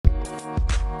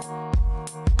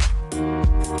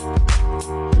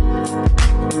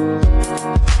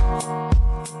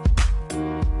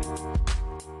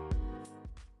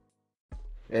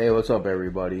What's up,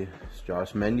 everybody? It's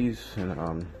Josh Mendes,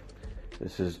 and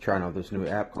this is trying out this new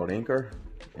app called Anchor,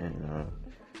 and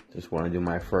just want to do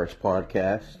my first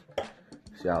podcast,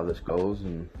 see how this goes,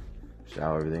 and see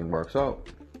how everything works out.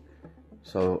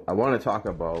 So I want to talk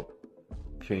about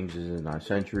changes in our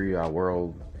century, our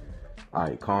world, our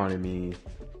economy,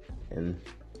 and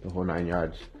the whole nine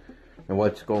yards, and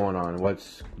what's going on,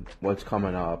 what's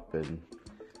coming up, and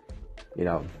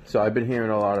So I've been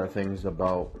hearing a lot of things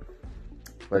about,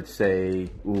 let's say,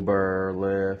 Uber,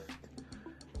 Lyft,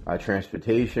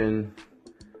 transportation,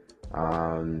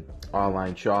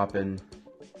 online shopping,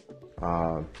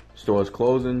 stores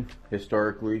closing.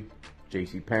 Historically,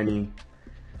 JCPenney.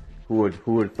 Who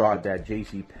would thought that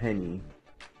JCPenney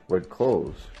would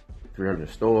close? 300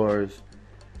 stores,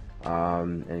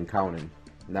 and counting.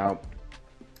 Now,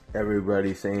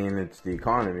 everybody's saying it's the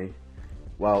economy.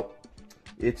 Well,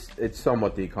 it's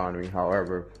somewhat the economy.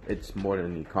 However, it's more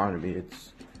than the economy.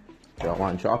 It's the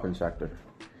online shopping sector.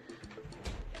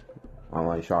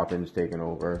 Online shopping is taking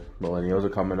over. Millennials are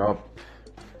coming up,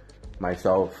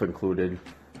 myself included.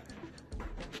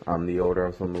 I'm the older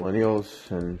of the millennials,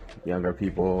 and younger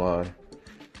people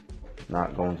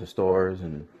not going to stores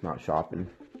and not shopping.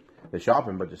 They're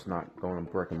shopping, but just not going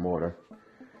to brick and mortar.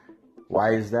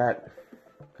 Why is that?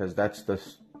 Because that's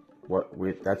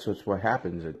what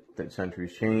happens. That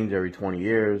centuries change every 20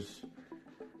 years.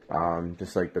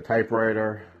 Just like the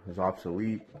typewriter is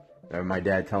obsolete. My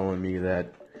dad telling me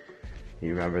that he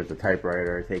remembers the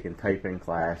typewriter, taking typing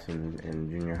class in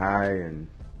junior high, and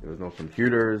there was no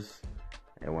computers.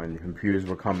 And when computers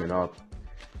were coming up,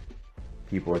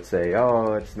 people would say,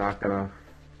 "Oh,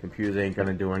 computers ain't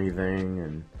gonna do anything,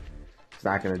 and it's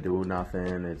not gonna do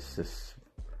nothing.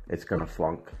 It's gonna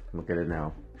flunk." Look at it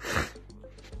now.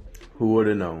 Who would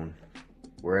have known?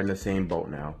 We're in the same boat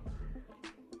now.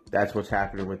 That's what's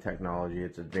happening with technology.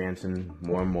 It's advancing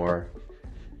more and more.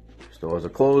 Stores are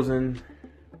closing.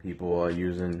 People are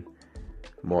using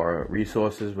more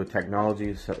resources with technology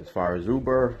as far as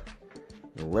Uber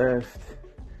and Lyft.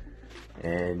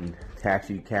 And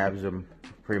taxi cabs are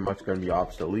pretty much going to be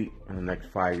obsolete in the next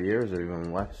 5 years or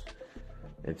even less.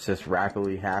 It's just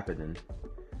rapidly happening.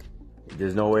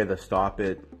 There's no way to stop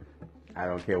it. I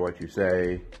don't care what you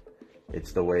say.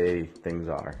 It's the way things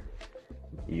are.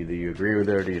 Either you agree with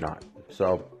it or you not.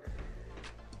 So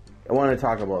I want to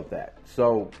talk about that.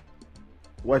 So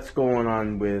what's going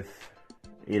on with,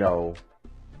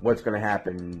 what's going to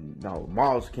happen? No,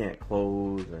 malls can't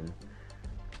close, and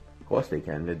of course they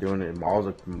can. They're doing it in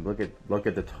malls. Look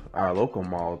at our local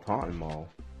mall, Taunton Mall.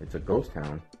 It's a ghost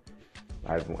town.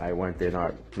 I went there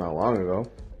not long ago.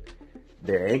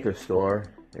 Their anchor store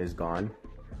is gone.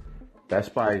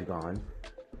 Best Buy is gone.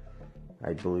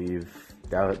 I believe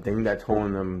the thing that's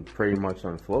holding them pretty much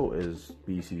on float is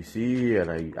BCC,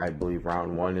 and I believe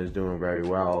Round 1 is doing very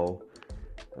well.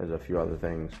 There's a few other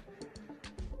things.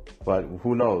 But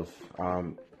who knows?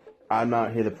 I'm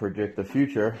not here to predict the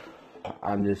future.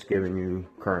 I'm just giving you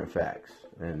current facts.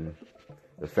 And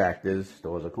the fact is,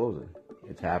 stores are closing.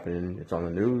 It's happening. It's on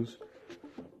the news.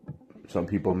 Some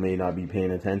people may not be paying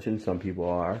attention. Some people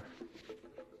are.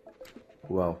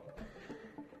 Well,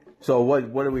 so what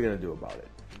are we going to do about it?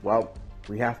 Well,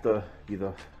 we have to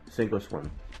either sink or swim.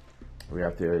 We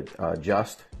have to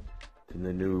adjust to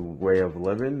the new way of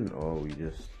living, or we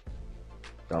just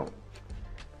don't.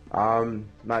 I'm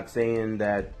not saying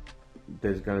that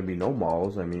there's going to be no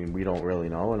malls. I mean, we don't really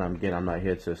know, and I'm not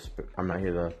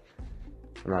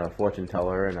a fortune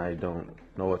teller, and I don't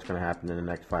know what's going to happen in the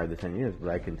next 5 to 10 years.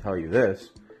 But I can tell you this: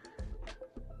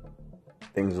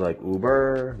 things like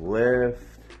Uber, Lyft,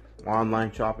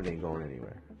 online shopping ain't going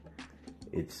anywhere.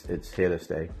 It's here to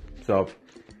stay. So,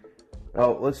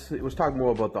 let's talk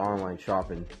more about the online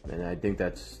shopping, and I think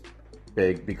that's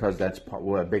big because that's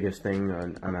the biggest thing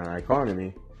on our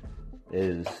economy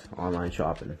is online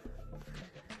shopping.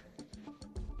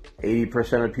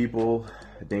 80% of people,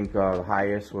 I think the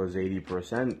highest was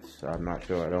 80%. I'm not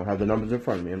sure. I don't have the numbers in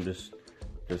front of me. I'm just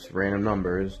random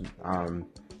numbers. Not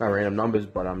random numbers,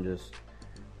 but I'm just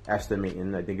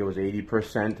estimating. I think it was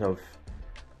 80% of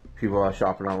people are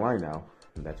shopping online now.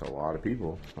 And that's a lot of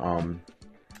people.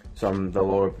 Some of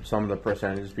the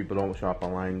percentages people don't shop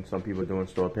online. Some people are doing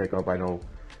store pickup. I know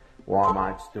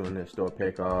Walmart's doing their store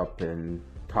pickup, and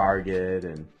Target,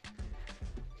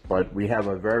 but we have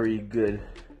a very good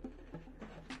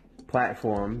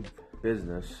platform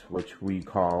business which we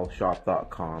call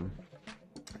Shop.com,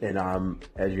 and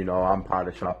as you know, I'm part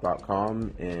of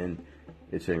Shop.com, and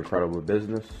it's an incredible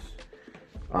business.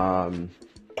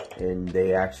 And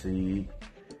they actually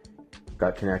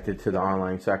got connected to the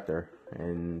online sector,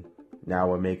 and now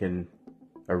we're making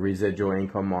a residual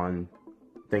income on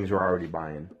things we're already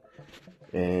buying,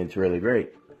 and it's really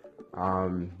great.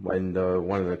 One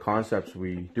of the concepts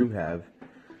we do have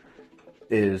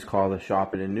is called a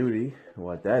shopping annuity.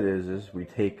 What that is we're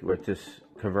just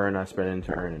converting our spending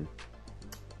to earning.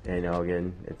 And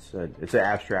again, it's an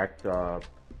abstract,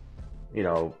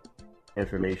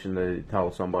 information to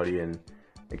tell somebody, and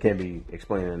it can be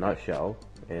explained in a nutshell.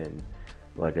 And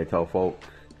like I tell folks,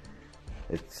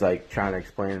 it's like trying to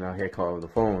explain a hair color over the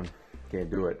phone. Can't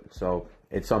do it. So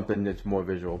it's something that's more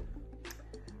visual.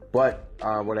 But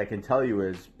what I can tell you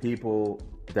is people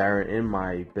that are in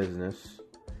my business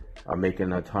are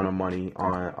making a ton of money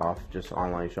off just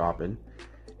online shopping,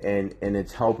 and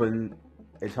it's helping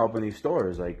these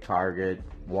stores like Target,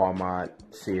 Walmart,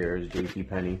 Sears,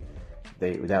 JCPenney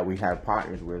that we have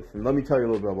partners with. And let me tell you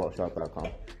a little bit about Shop.com.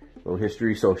 A little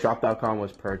history. So Shop.com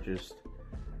was purchased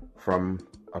from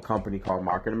a company called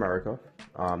Market America.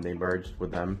 They merged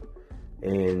with them,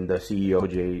 and the CEO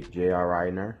J.R.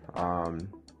 Reiner.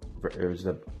 It was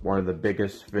one of the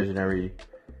biggest visionary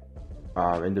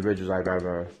individuals I've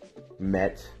ever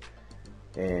met,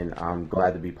 and I'm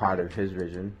glad to be part of his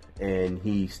vision. And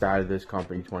he started this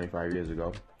company 25 years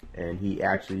ago, and he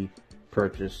actually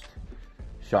purchased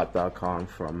Shop.com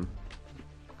from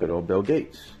good old Bill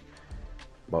Gates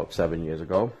about 7 years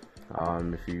ago.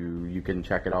 If you can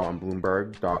check it out on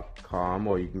Bloomberg.com,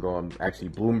 or you can go on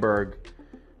Bloomberg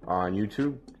on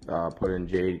YouTube. Put in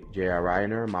J.R.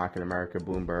 Reiner, Market America,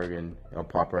 Bloomberg, and it'll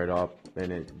pop right up.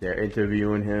 And they're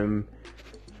interviewing him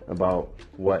about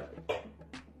what's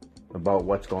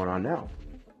going on now.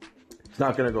 It's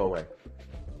not going to go away.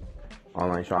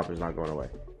 Online shopping is not going away.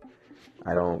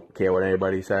 I don't care what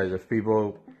anybody says. If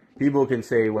people can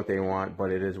say what they want,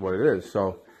 but it is what it is.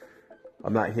 So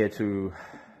I'm not here to,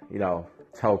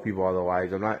 tell people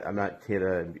otherwise. I'm not here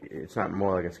to. It's not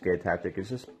more like a scare tactic. It's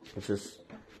just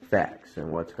facts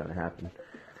and what's going to happen.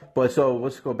 But so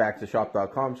let's go back to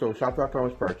Shop.com. So Shop.com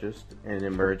was purchased and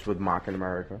it merged with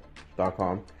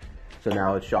MarketAmerica.com. So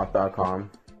now it's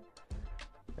Shop.com,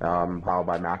 powered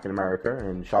by Market America,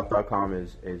 and Shop.com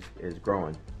is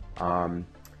growing.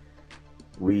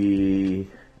 We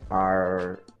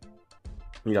are,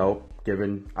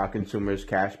 giving our consumers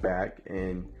cash back,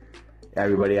 and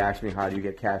everybody asks me, how do you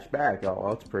get cash back? Oh,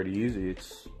 well, it's pretty easy.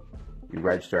 You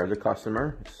register as a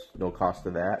customer. It's no cost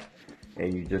to that,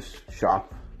 and you just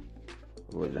shop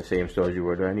with the same stores you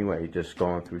would anyway, just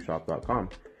going through Shop.com.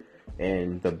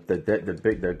 And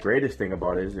the greatest thing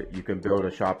about it is that you can build a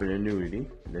shopping annuity.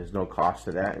 There's no cost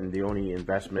to that, and the only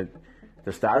investment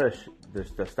to start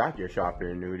your shopping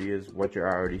annuity is what you're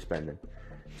already spending.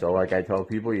 So, like I tell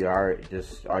people, all you're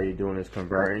doing is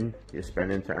converting your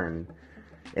spending to earning.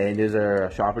 And there's a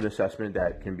shopping assessment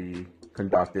that can be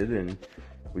conducted, and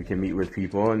we can meet with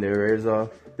people, and there is a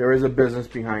business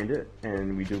behind it,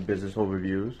 and we do business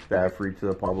overviews that are free to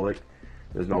the public.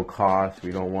 There's no cost.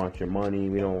 We don't want your money.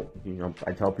 We don't,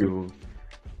 I tell people,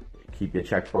 keep your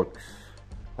checkbooks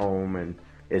home, and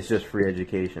it's just free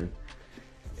education.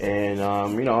 And,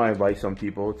 I invite some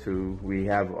people we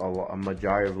have a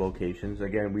majority of locations.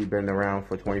 Again, we've been around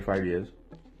for 25 years,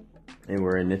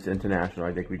 and it's international.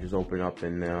 I think we just opened up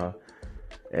in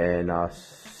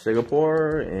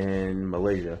Singapore and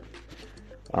Malaysia.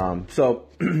 So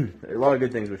a lot of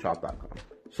good things with Shop.com.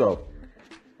 So,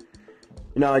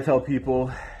 I tell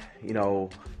people,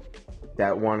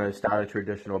 that want to start a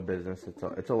traditional business,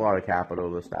 it's a lot of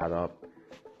capital to start up.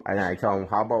 And I tell them,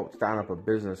 how about starting up a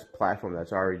business platform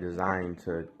that's already designed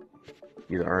to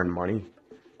either earn money?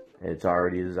 It's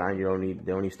already designed.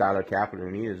 The only startup capital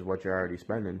you need is what you're already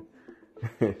spending.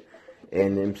 And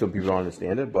then some people don't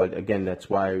understand it, but again, that's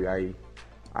why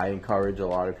I encourage a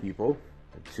lot of people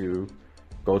to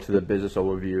go to the business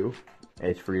overview.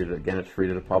 It's free to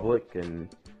the public, and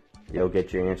you'll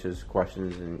get your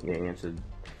questions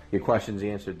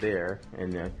answered there,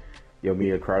 and you'll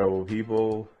meet incredible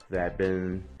people that have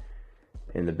been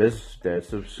in the business that's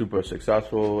super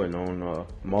successful and own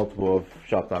multiple of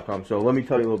Shop.com. So let me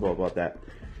tell you a little bit about that.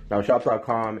 Now,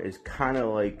 Shop.com is kind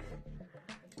of like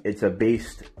it's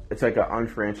like an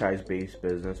unfranchised based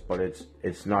business, but it's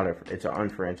an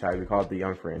unfranchised. We call it the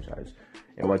unfranchised.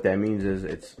 And what that means is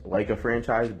it's like a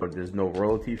franchise, but there's no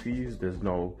royalty fees. There's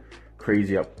no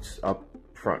crazy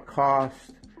upfront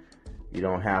cost. You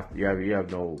have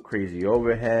no crazy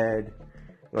overhead.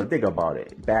 Well, think about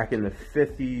it. Back in the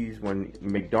 50s when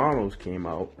McDonald's came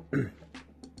out,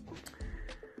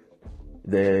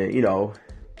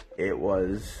 it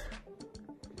was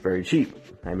very cheap.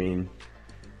 I mean,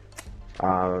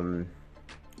 I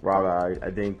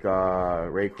think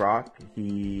Ray Kroc,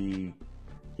 he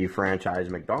franchised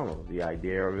McDonald's, the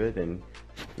idea of it, and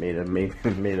made an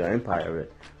empire of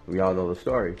it. We all know the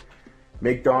story.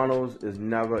 McDonald's is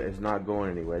not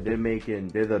going anywhere. They're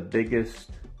the biggest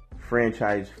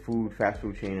franchise fast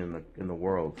food chain in the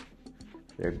world.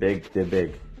 They're big.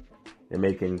 They're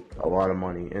making a lot of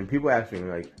money. And people ask me,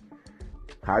 like,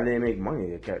 how do they make money?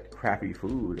 They got crappy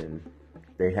food, and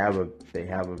they have a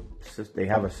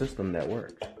system that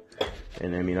works.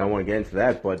 And I mean, I want to get into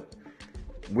that, but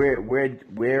we're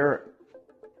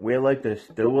like this.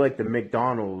 They're like the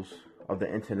McDonald's of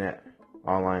the internet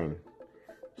online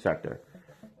sector,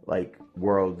 like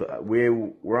world.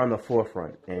 We're on the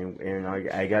forefront, and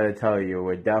I gotta tell you,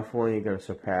 we're definitely gonna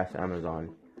surpass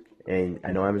Amazon. And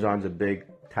I know Amazon's a big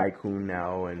tycoon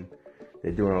now, and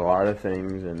they're doing a lot of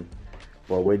things,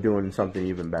 but we're doing something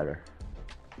even better.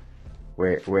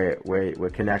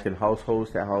 We're connecting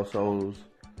households to households,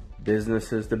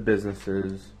 businesses to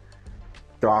businesses,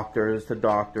 doctors to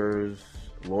doctors,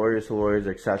 lawyers to lawyers,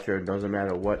 etc. It doesn't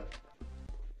matter what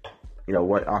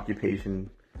occupation.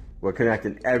 We're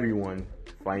connecting everyone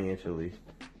financially,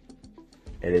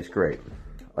 and it's great.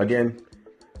 Again,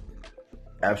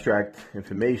 abstract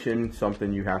information,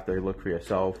 something you have to look for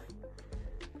yourself.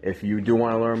 If you do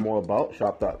want to learn more about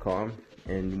shop.com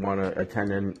and want to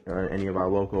attend any of our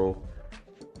local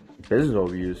business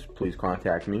overviews, please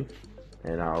contact me,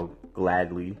 and I'll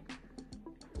gladly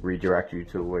redirect you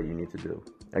to what you need to do.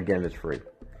 Again, it's free.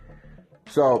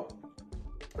 So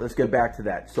let's get back to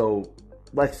that. So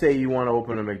let's say you want to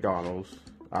open a McDonald's.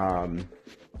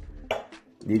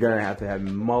 You're gonna have to have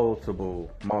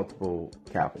multiple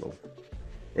capital.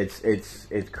 It's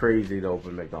crazy to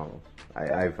open McDonald's.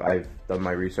 I've done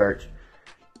my research.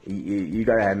 You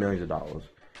gotta have millions of dollars.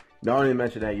 Not only to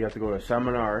mention that, you have to go to a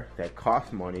seminar that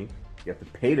costs money. You have to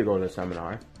pay to go to a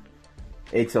seminar.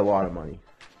 It's a lot of money.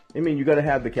 I mean, you gotta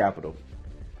have the capital.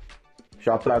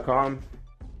 Shop.com,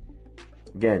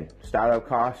 again, startup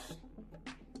costs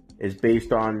is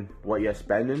based on what you're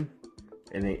spending,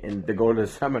 and to go to the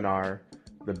seminar,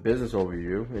 the business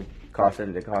overview, it costs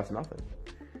nothing.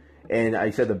 And I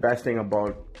said the best thing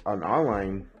about an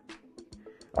online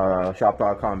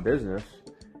shop.com business,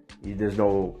 there's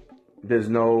no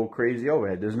crazy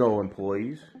overhead. There's no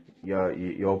employees.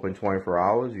 You open 24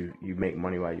 hours. You make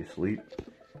money while you sleep,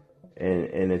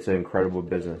 and it's an incredible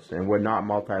business. And we're not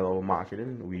multi-level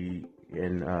marketing. Let me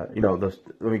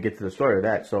get to the story of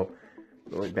that. So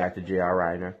going back to J.R.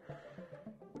 Reiner,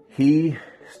 he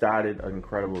started an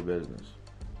incredible business,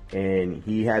 and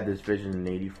he had this vision in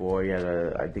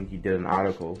 '84. I think he did an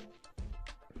article,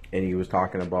 and he was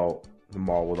talking about the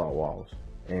mall without walls,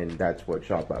 and that's what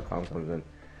shop.com comes in,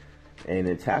 and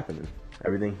it's happening.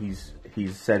 Everything he's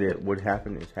said it would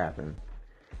happen is happening,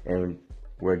 and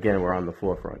we're on the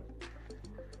forefront.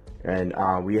 And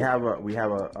we have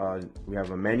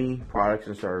many products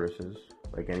and services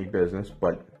like any business,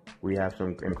 but we have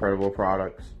some incredible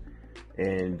products.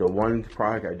 And the one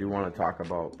product I do want to talk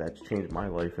about that's changed my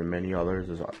life and many others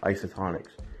is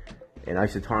Isotonics. And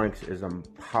Isotonics is a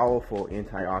powerful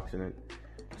antioxidant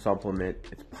supplement.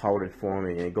 It's powdered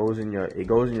forming, and it goes in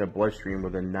your bloodstream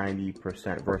with a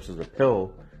 90% versus a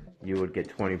pill you would get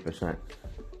 20%.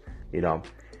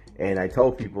 And I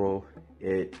tell people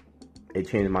it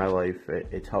changed my life.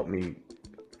 It's helped me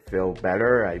feel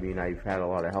better. I mean, I've had a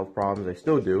lot of health problems. I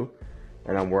still do.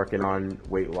 And I'm working on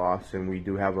weight loss, and we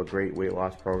do have a great weight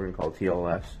loss program called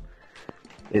TLS.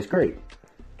 It's great.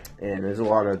 And there's a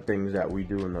lot of things that we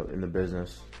do in the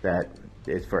business that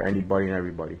is for anybody and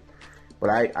everybody. But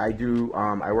I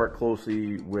work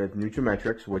closely with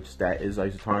Nutrimetrics, which that is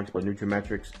Isotonics, but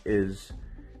Nutrimetrics is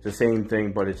the same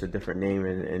thing, but it's a different name.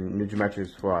 And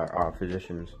Nutrimetrics for our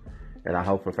physicians and our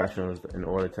health professionals in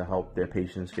order to help their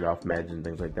patients get off meds and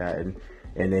things like that. And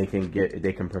they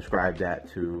can prescribe that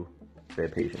to their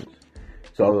patients.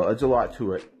 So it's a lot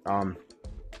to it. But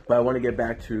I want to get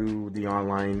back to the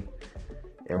online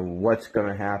and what's going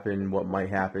to happen, what might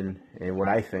happen, and what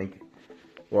I think.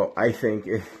 Well, I think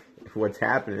if what's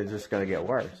happening is just going to get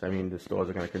worse. I mean, the stores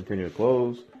are going to continue to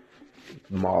close.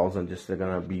 Malls are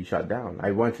going to be shut down.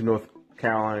 I went to North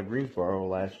Carolina, Greensboro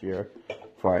last year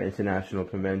for our international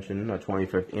convention, our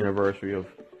 25th anniversary of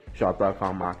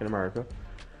Shop.com Market America.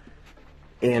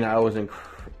 And I was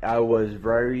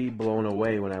very blown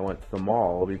away when I went to the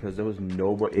mall because there was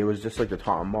nobody. It was just like the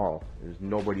Taunton Mall. There's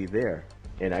nobody there.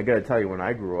 And I got to tell you, when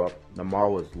I grew up, the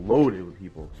mall was loaded with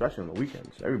people, especially on the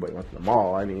weekends. Everybody went to the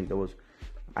mall. I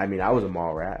was a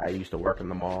mall rat. I used to work in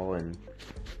the mall, and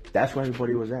that's where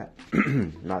everybody was at.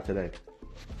 Not today.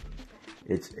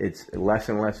 It's less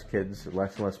and less kids,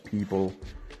 less and less people.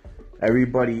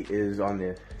 Everybody is on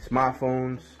their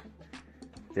smartphones.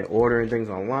 They're ordering things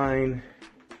online.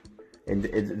 And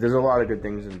there's a lot of good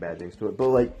things and bad things to it. But,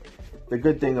 like, the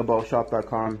good thing about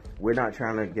shop.com, we're not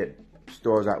trying to get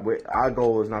stores out. Our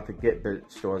goal is not to get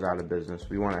stores out of business.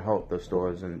 We want to help the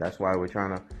stores, and that's why we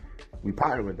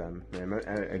partner with them. And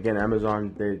again,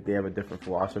 Amazon, they have a different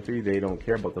philosophy. They don't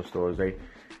care about the stores.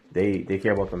 They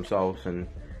care about themselves. And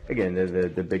again, they're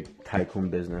the big tycoon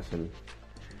business.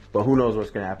 But who knows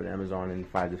what's going to happen to Amazon in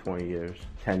 5 to 20 years,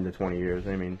 10 to 20 years.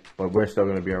 I mean, but we're still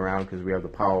going to be around because we have the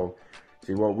power.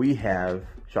 See, what we have,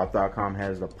 shop.com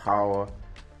has the power,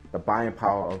 the buying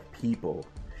power of people.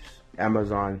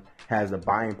 Amazon has the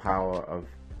buying power of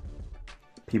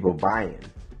people buying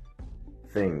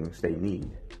things they need.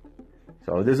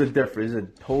 So there's a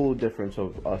total difference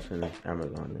of us and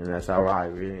Amazon, and that's how I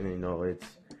really know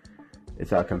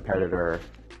it's our competitor.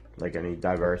 Like any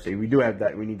diversity, we do have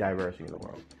that. We need diversity in the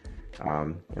world,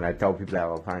 and I tell people that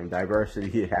all the time.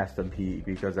 Diversity, it has to be,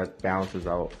 because that balances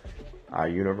out our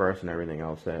universe and everything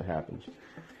else that happens.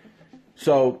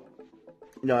 So,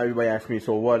 everybody asks me,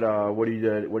 so what do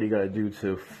you got to do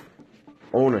to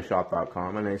own a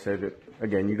shop.com? And I said,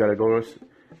 again, you got to go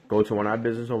to one of our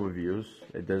business overviews.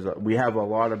 We have a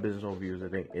lot of business overviews. I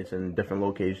think it's in different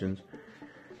locations.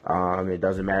 It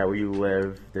doesn't matter where you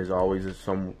live. There's always a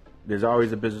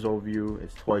business overview.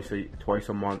 It's twice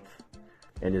a month,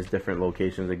 and there's different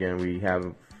locations. Again, we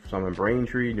have some in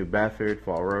Braintree, New Bedford,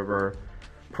 Fall River,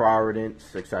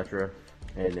 Providence, etc.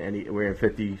 And we're in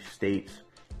 50 states.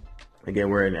 Again,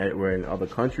 we're in other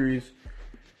countries.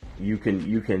 You can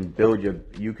build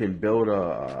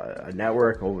a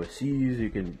network overseas.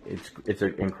 It's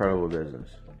an incredible business.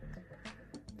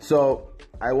 So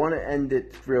I want to end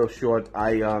it real short.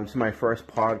 This is my first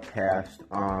podcast.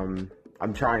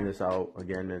 I'm trying this out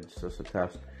again. It's just a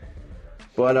test.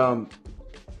 But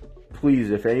please,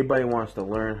 if anybody wants to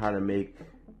learn how to make,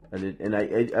 and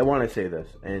I want to say this,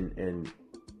 and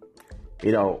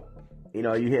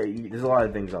you hear there's a lot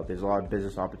of things out there. There's a lot of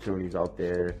business opportunities out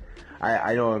there.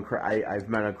 I know I've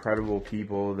met incredible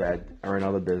people that are in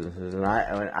other businesses, and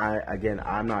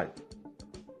I'm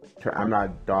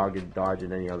not dodging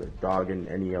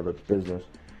any other business.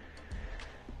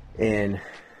 And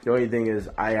the only thing is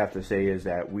I have to say is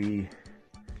that we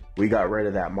got rid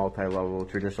of that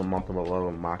traditional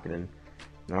multi-level marketing.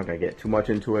 I'm not gonna get too much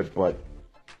into it, but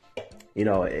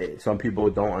some people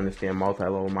don't understand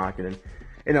multi-level marketing.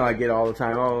 I get all the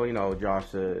time,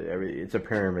 Josh, it's a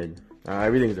pyramid.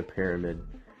 Everything's a pyramid.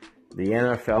 The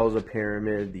NFL's a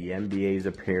pyramid. The NBA's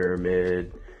a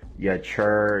pyramid. Your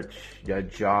church, your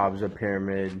job's a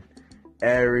pyramid.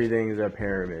 Everything's a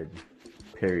pyramid.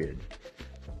 Period.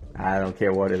 I don't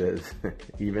care what it is.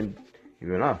 even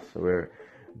us.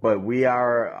 We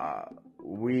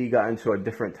got into a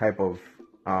different type of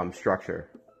structure,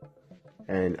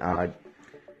 and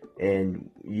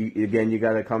you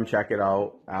got to come check it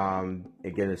out.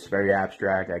 Again, it's very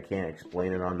abstract. I can't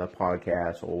explain it on the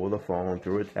podcast, over the phone,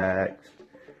 through a text.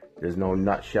 There's no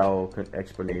nutshell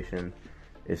explanation.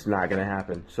 It's not going to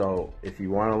happen. So if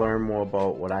you want to learn more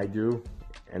about what I do,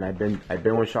 and I've been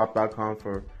with shop.com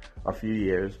for a few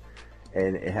years,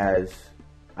 and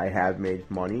I have made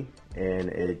money, and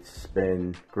it's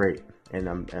been great. And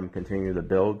I'm continuing to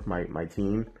build my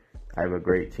team. I have a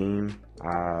great team.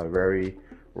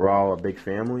 We're all a big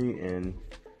family, and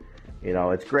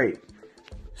it's great.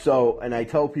 So, and I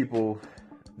tell people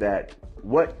that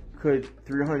what could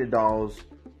 $300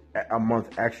 a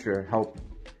month extra help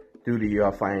do to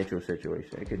your financial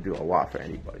situation? It could do a lot for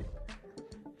anybody.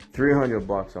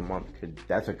 $300 a month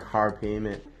that's a car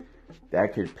payment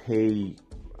that could pay.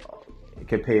 It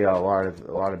could pay a lot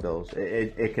of bills.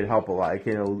 It could help a lot. It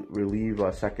can relieve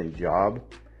a second job.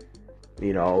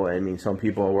 Some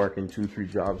people are working 2-3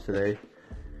 jobs today.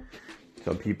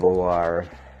 Some people are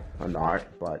not,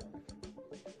 but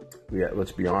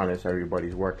let's be honest,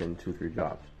 everybody's working 2-3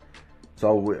 jobs.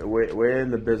 So we're in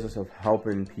the business of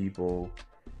helping people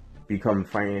become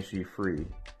financially free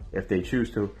if they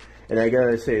choose to. And I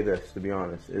gotta say this, to be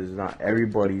honest, is not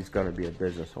everybody's gonna be a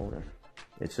business owner.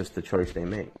 It's just the choice they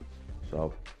make.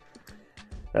 So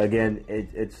again,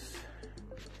 it's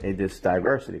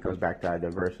diversity. It comes back to our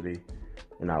diversity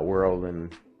in our world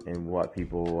and what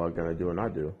people are gonna do and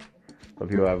not do. Some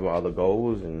people have other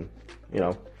goals, and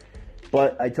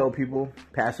but I tell people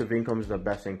passive income is the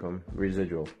best income,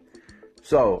 residual.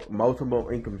 So multiple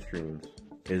income streams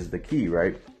is the key,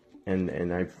 right? And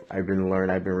I've been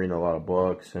reading a lot of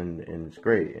books, and it's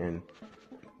great. And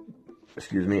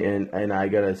excuse me, and I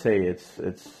gotta say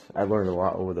I've learned a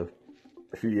lot over the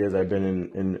few years I've been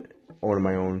in owning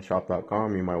my own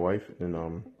shop.com, me and my wife,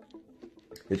 and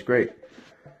it's great.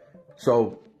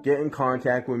 So get in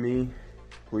contact with me,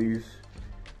 please.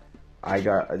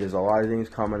 There's a lot of things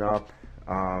coming up.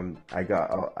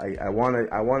 I want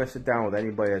to sit down with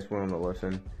anybody that's willing to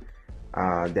listen,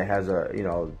 that has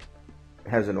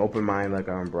has an open mind like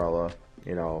an umbrella.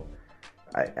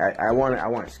 I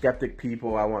want skeptic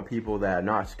people. I want people that are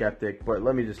not skeptic. But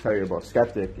let me just tell you about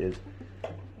skeptic is.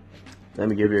 Let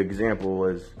me give you an example.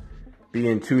 Is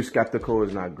being too skeptical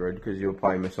is not good because you'll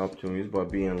probably miss opportunities.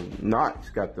 But being not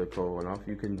skeptical enough,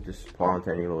 you can just fall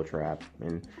into any little trap.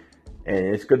 And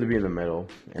it's good to be in the middle.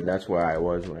 And that's where I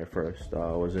was when I first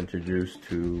was introduced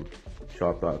to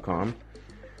Shop.com.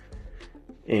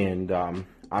 And I'm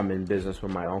in business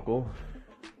with my uncle.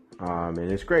 And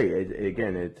it's great.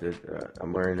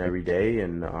 I'm learning every day.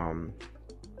 And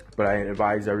but I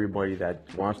advise everybody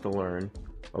that wants to learn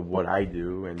of what I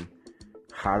do and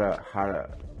how to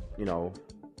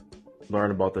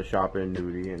learn about the shopping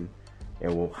annuity and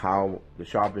how the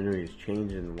shopping annuity is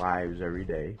changing lives every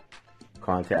day.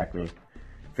 Contact me.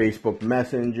 Facebook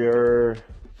Messenger.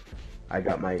 I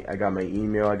got my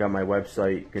email. I got my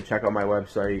website. You can check out my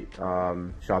website,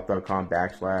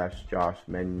 shop.com/Josh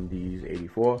Mendes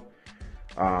 84.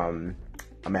 I'm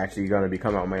actually going to be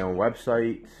coming out with my own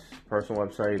website, personal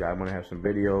website. I'm going to have some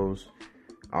videos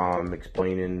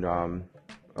explaining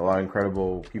a lot of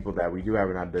incredible people that we do have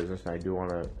in our business, and I do want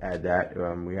to add that.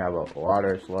 We have a lot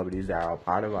of celebrities that are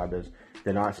part of our business.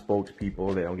 They're not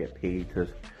spokespeople. They don't get paid to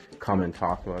come and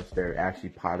talk to us. They're actually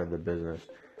part of the business.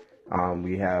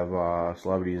 We have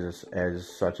celebrities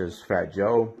such as Fat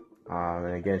Joe.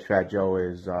 And again, Fat Joe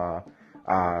is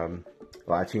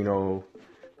Latino,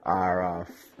 our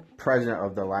president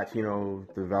of the Latino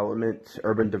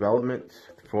urban development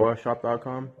for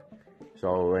Shop.com.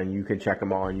 So, and you can check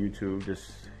him out on YouTube.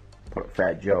 Just put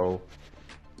Fat Joe,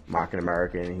 Mocking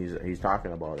American. He's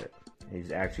talking about it.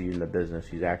 He's actually in the business.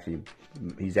 He's actually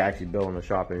building a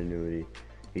shopping annuity.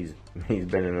 He's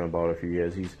been in it about a few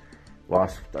years. He's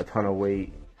lost a ton of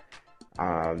weight.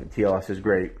 TLS is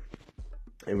great,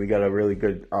 and we got a really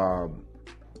good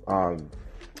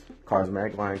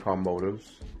cosmetic line called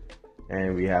Motives,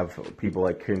 and we have people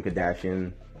like Kim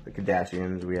Kardashian, the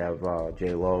Kardashians. We have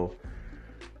J Lo.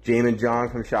 Jamin John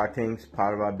from Shark Tank's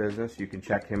part of our business. You can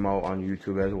check him out on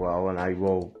YouTube as well, and I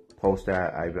will post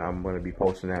that. I'm going to be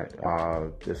posting that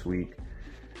this week,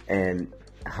 and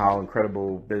how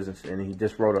incredible business. And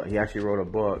he actually wrote a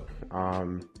book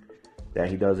that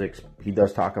he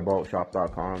does talk about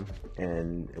Shop.com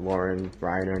and Lauren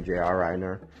Reiner and J.R.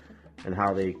 Reiner and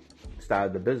how they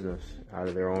started the business out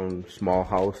of their own small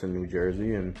house in New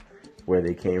Jersey and where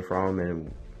they came from,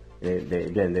 and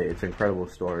it's an incredible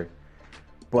story.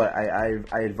 But I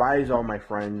advise all my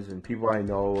friends and people I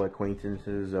know,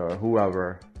 acquaintances or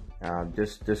whoever,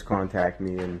 just contact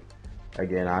me. And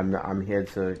again, I'm here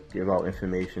to give out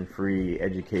information, free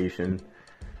education,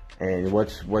 and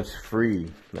what's free.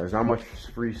 There's not much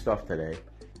free stuff today.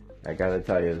 I gotta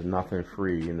tell you, there's nothing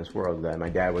free in this world. That my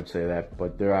dad would say that,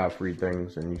 but there are free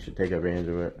things, and you should take advantage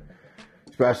of it.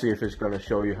 Especially if it's going to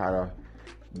show you how to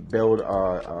build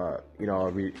a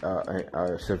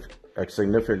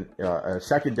significant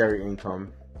secondary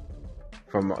income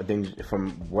from things,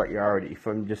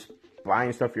 from just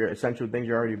buying stuff, your essential things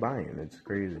you're already buying. It's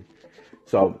crazy.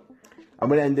 So I'm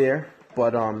gonna end there,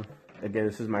 but again,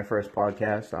 this is my first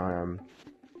podcast. I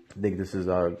think this is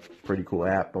a pretty cool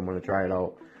app. I'm gonna try it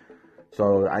out.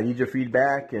 So I need your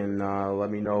feedback, and let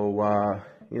me know.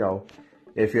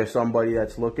 If you're somebody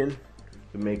that's looking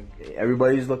to make,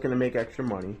 everybody's looking to make extra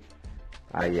money.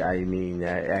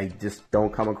 I just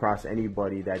don't come across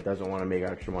anybody that doesn't want to make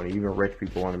extra money. Even rich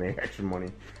people want to make extra money.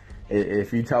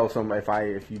 If you tell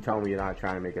me you're not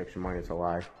trying to make extra money, it's a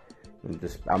lie.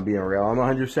 I'm being real. I'm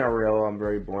 100% real. I'm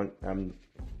very blunt.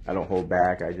 I don't hold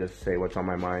back. I just say what's on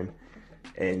my mind.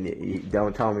 And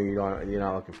don't tell me you're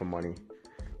not looking for money.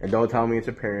 And don't tell me it's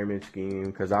a pyramid scheme,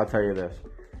 because I'll tell you this.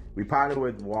 We partnered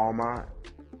with Walmart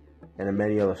and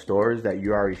many other stores that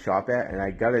you already shop at, and I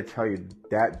gotta tell you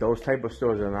that those type of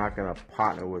stores are not gonna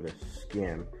partner with a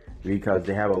scam, because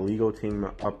they have a legal team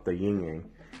up the yin yang.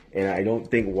 And I don't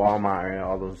think Walmart and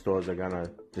all those stores are gonna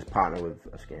just partner with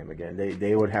a scam again.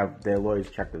 They would have their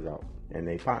lawyers check this out, and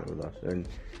they partner with us.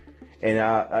 And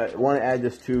I want to add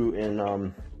this too, and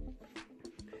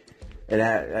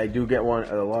I do get a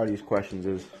lot of these questions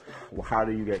is, well, how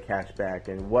do you get cash back?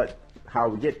 And how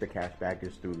we get the cash back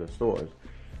is through the stores.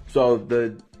 So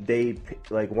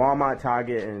like Walmart,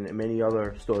 Target, and many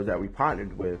other stores that we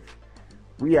partnered with,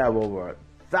 we have over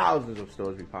thousands of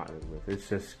stores we partnered with. It's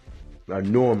just an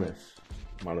enormous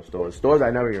amount of stores. Stores I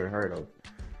never even heard of.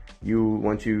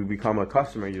 Once you become a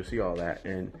customer, you'll see all that.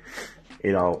 And,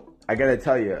 I gotta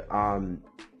tell you,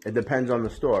 it depends on the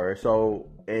store. So,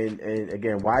 and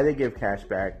again, why they give cash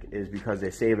back is because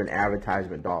they save in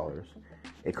advertisement dollars.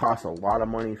 It costs a lot of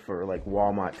money for like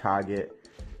Walmart, Target,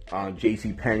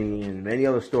 JCPenney, and many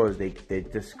other stores. They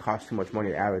just cost too much money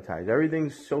to advertise.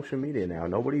 Everything's social media now.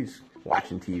 Nobody's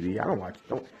watching TV.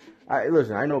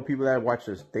 Listen, I know people that watch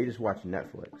this, they just watch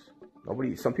Netflix.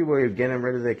 Some people are getting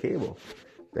rid of their cable.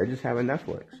 They're just having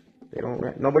Netflix.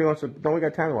 Nobody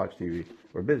got time to watch TV.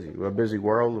 We're busy. We're a busy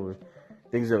world.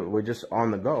 We're just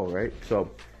on the go, right?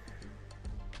 So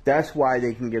that's why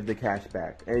they can give the cash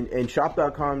back. And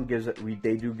shop.com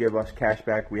they do give us cash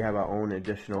back. We have our own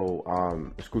additional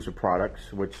exclusive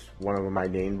products, which one of them I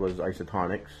named was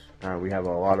Isotonics. We have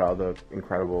a lot of other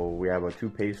we have a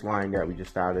toothpaste line that we just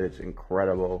started. It's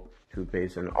incredible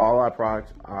toothpaste, and all our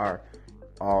products are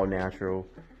all natural.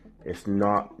 It's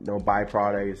not no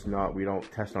byproduct. We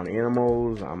don't test on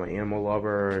animals. I'm an animal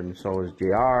lover, and so is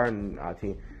JR and our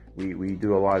team. We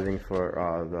do a lot of things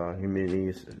for the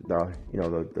humanities, the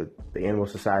animal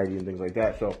society and things like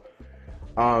that. So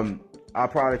our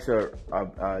products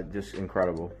are just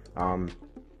incredible.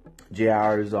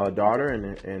 JR's daughter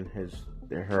and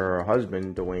her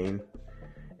husband Dwayne,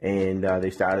 and they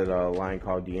started a line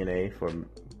called DNA for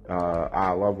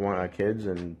our loved one, our kids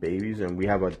and babies, and we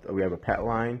have a pet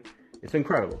line. It's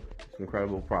incredible. It's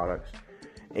incredible products,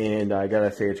 and I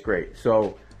gotta say it's great.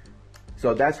 So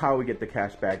that's how we get the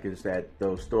cash back, is that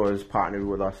those stores partner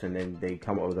with us, and then they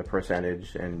come up with a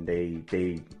percentage, and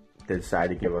they decide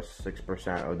to give us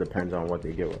 6%, or depends on what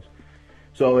they give us.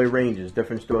 So it ranges.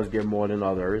 Different stores give more than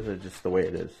others. It's just the way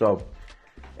it is. So,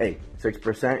 hey,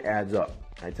 6% adds up.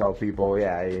 I tell people,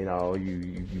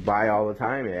 you buy all the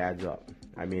time, it adds up.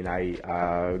 I mean, I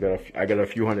got a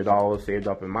few $100s saved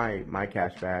up in my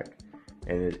cash back,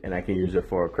 and I can use it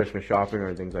for Christmas shopping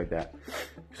or things like that.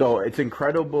 So it's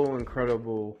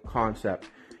incredible concept.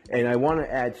 And I want to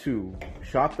add too,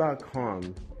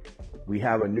 shop.com, we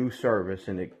have a new service,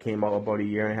 and it came out about a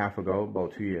year and a half ago,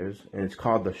 about 2 years, and it's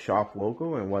called the Shop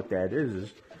Local. And what that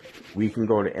is we can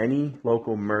go to any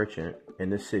local merchant in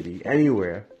the city,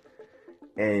 anywhere,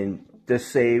 and just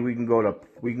say we can go to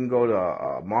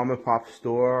a mom and pop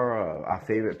store, our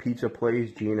favorite pizza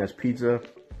place, G&S Pizza,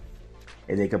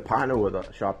 and they can partner with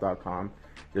shop.com.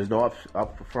 There's no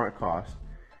upfront cost,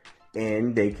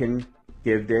 and they can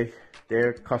give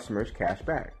their customers cash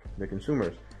back, the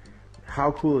consumers.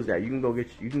 How cool is that? You can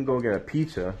go get a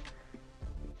pizza,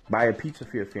 buy a pizza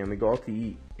for your family, go out to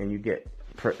eat, and you get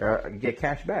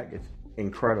cash back. It's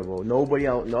incredible. Nobody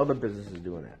else, no other business is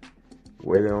doing that.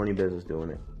 We're the only business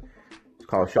doing it. It's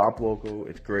called Shop Local.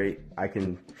 It's great. I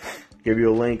can give you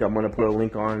a link. I'm going to put a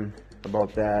link on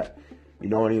about that. You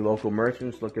know any local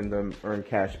merchants looking to earn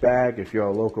cash back? If you're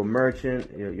a local merchant,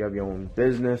 you have your own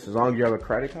business, as long as you have a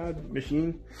credit card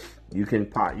machine, you can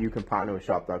partner with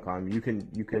shop.com. You can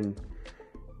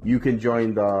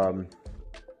join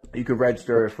you can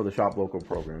register for the Shop Local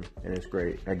program, and it's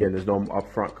great. Again, there's no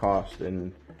upfront cost,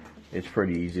 and it's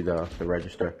pretty easy to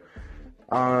register.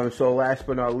 So last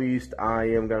but not least, I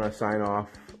am gonna sign off.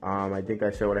 I think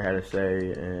I said what I had to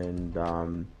say, and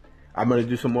I'm going to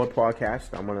do some more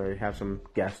podcasts. I'm going to have some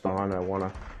guests on. I want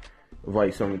to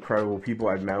invite some incredible people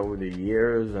I've met over the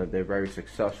years. They're very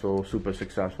successful, super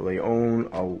successful. They own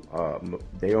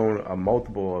a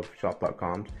multiple of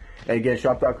shop.coms. And again,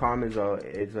 shop.com is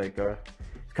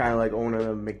kind of like owning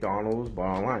a McDonald's, but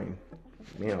online,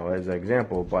 as an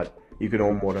example, but you can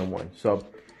own more than one. So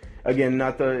again,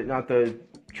 not to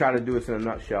try to do this in a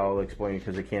nutshell, explain it,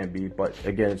 because it can't be, but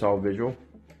again, it's all visual.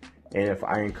 And if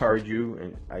I encourage you,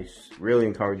 and I really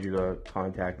encourage you to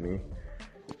contact me,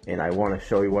 and I want to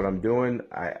show you what I'm doing,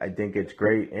 I think it's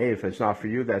great. Hey, if it's not for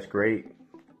you, that's great.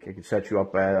 It can set you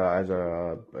up as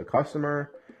a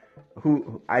customer.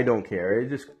 I don't care.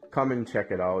 Just come and check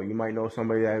it out. You might know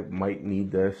somebody that might need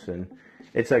this, and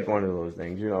it's like one of those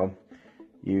things,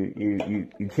 You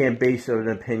can't base an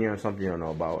opinion on something you don't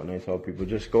know about. And I tell people,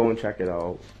 just go and check it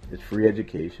out. It's free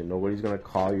education. Nobody's gonna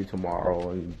call you tomorrow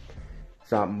and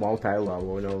it's not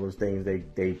multi-level, those things.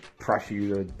 They pressure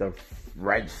you to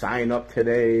sign up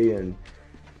today and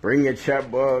bring your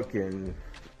checkbook, and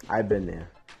I've been there.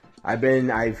 I've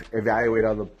evaluated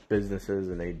other businesses,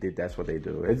 and that's what they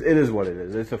do. It is what it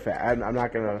is. It's a fact. I'm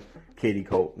not gonna Katie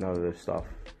coat none of this stuff.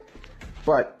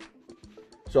 But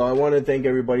so I want to thank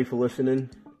everybody for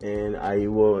listening, and I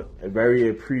will be very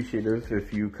appreciative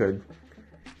if you could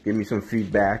give me some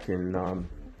feedback and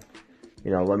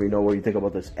let me know what you think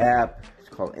about this app. It's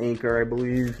called Anchor, I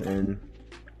believe, and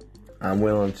I'm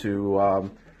willing to,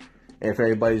 if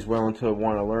anybody's willing to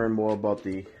want to learn more about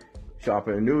the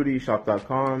shopping annuity,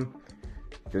 shop.com,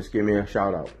 just give me a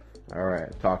shout out. All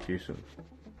right, talk to you soon.